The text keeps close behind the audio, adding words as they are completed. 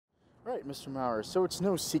Right, Mr. Maurer. So it's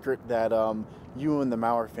no secret that you and the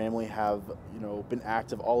Maurer family have, been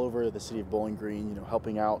active all over the city of Bowling Green,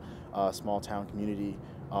 helping out a small town community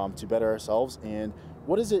to better ourselves. And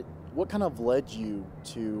what is it? What kind of led you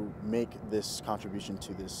to make this contribution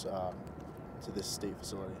to this state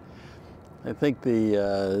facility? I think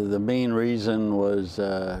the main reason was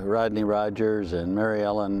Rodney Rogers and Mary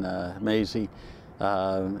Ellen Macy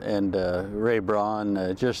and Ray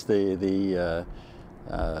Braun, just the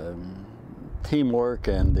teamwork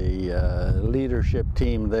and the leadership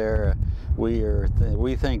team there.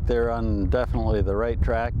 We think they're on definitely the right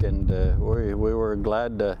track, and we were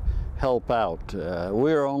glad to help out.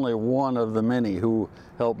 We're only one of the many who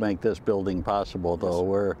helped make this building possible, though.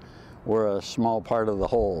 We're a small part of the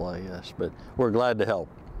whole, I guess, but we're glad to help.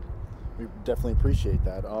 We definitely appreciate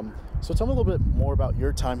that. So tell me a little bit more about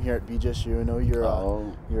your time here at BGSU. I know you're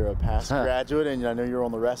a past graduate, and I know you're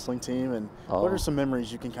on the wrestling team. And what are some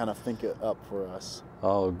memories you can kind of think up for us?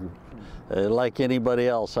 Oh, like anybody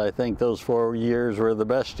else, I think those 4 years were the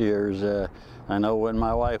best years. I know when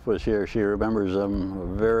my wife was here, she remembers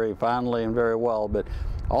them very fondly and very well. But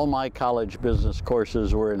all my college business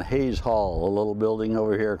courses were in Hayes Hall, a little building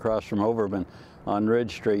over here across from Overman on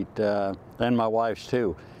Ridge Street, and my wife's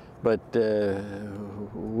too. But that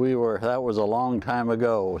was a long time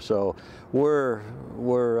ago. So we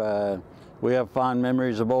have fond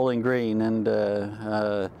memories of Bowling Green, and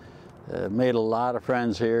made a lot of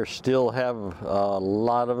friends here. Still have a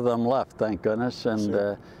lot of them left, thank goodness.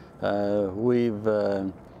 And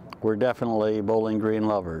Sure. We're definitely Bowling Green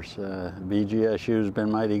lovers. BGSU's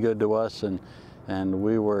been mighty good to us, and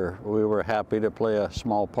we were happy to play a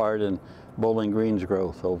small part in Bowling Green's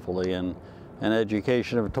growth, hopefully, and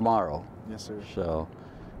education of tomorrow. Yes, sir. So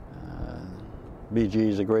BG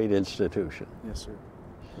is a great institution. Yes, sir.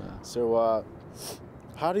 So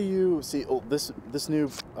how do you see this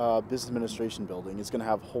new business administration building is going to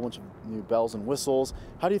have a whole bunch of new bells and whistles?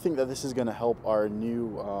 How do you think that this is going to help our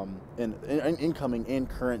new incoming and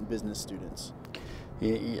current business students?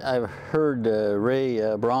 I've heard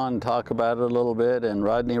Ray Braun talk about it a little bit, and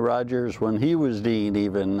Rodney Rogers, when he was dean,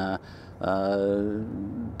 even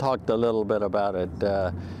talked a little bit about it.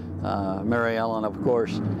 Mary Ellen, of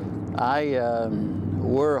course.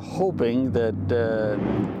 We're hoping that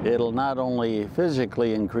it'll not only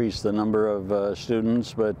physically increase the number of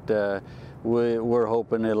students, but we're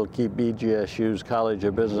hoping it'll keep BGSU's College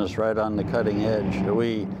of Business right on the cutting edge.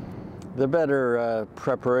 The better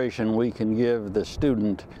preparation we can give the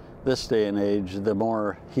student this day and age, the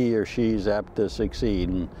more he or she's apt to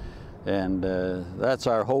succeed. And that's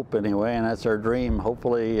our hope anyway, and that's our dream.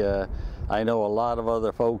 Hopefully, I know a lot of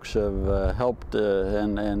other folks have helped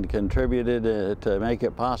and contributed to make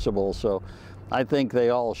it possible. So I think they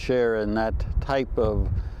all share in that type of,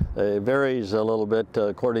 it varies a little bit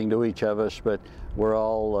according to each of us, but we're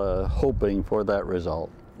all hoping for that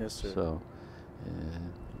result. Yes, sir. So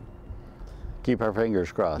keep our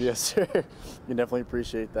fingers crossed. Yes, sir. You definitely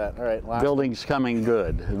appreciate that. All right. Building's coming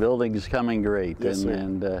good. Building's coming great. Yes,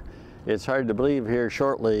 and it's hard to believe here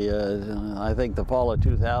shortly, I think the fall of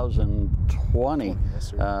 2020, yes,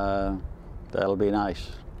 sir. That'll be nice.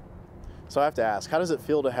 So I have to ask, how does it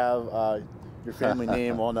feel to have your family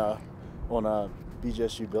name on a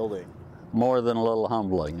BGSU building? More than a little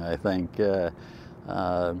humbling, I think.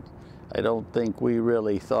 I don't think we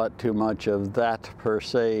really thought too much of that per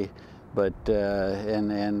se, but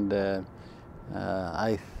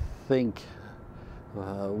I think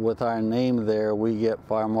with our name there, we get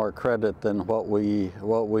far more credit than what we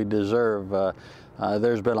deserve.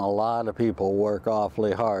 There's been a lot of people work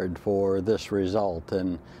awfully hard for this result,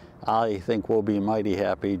 and I think we'll be mighty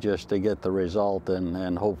happy just to get the result,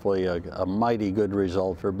 and hopefully a mighty good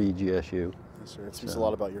result for BGSU. Yes, sir. It speaks a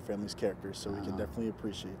lot about your family's character, so we can definitely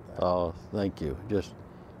appreciate that. Oh, thank you. Just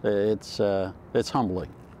it's humbling.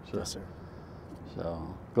 Yes, sir.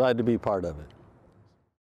 So glad to be part of it.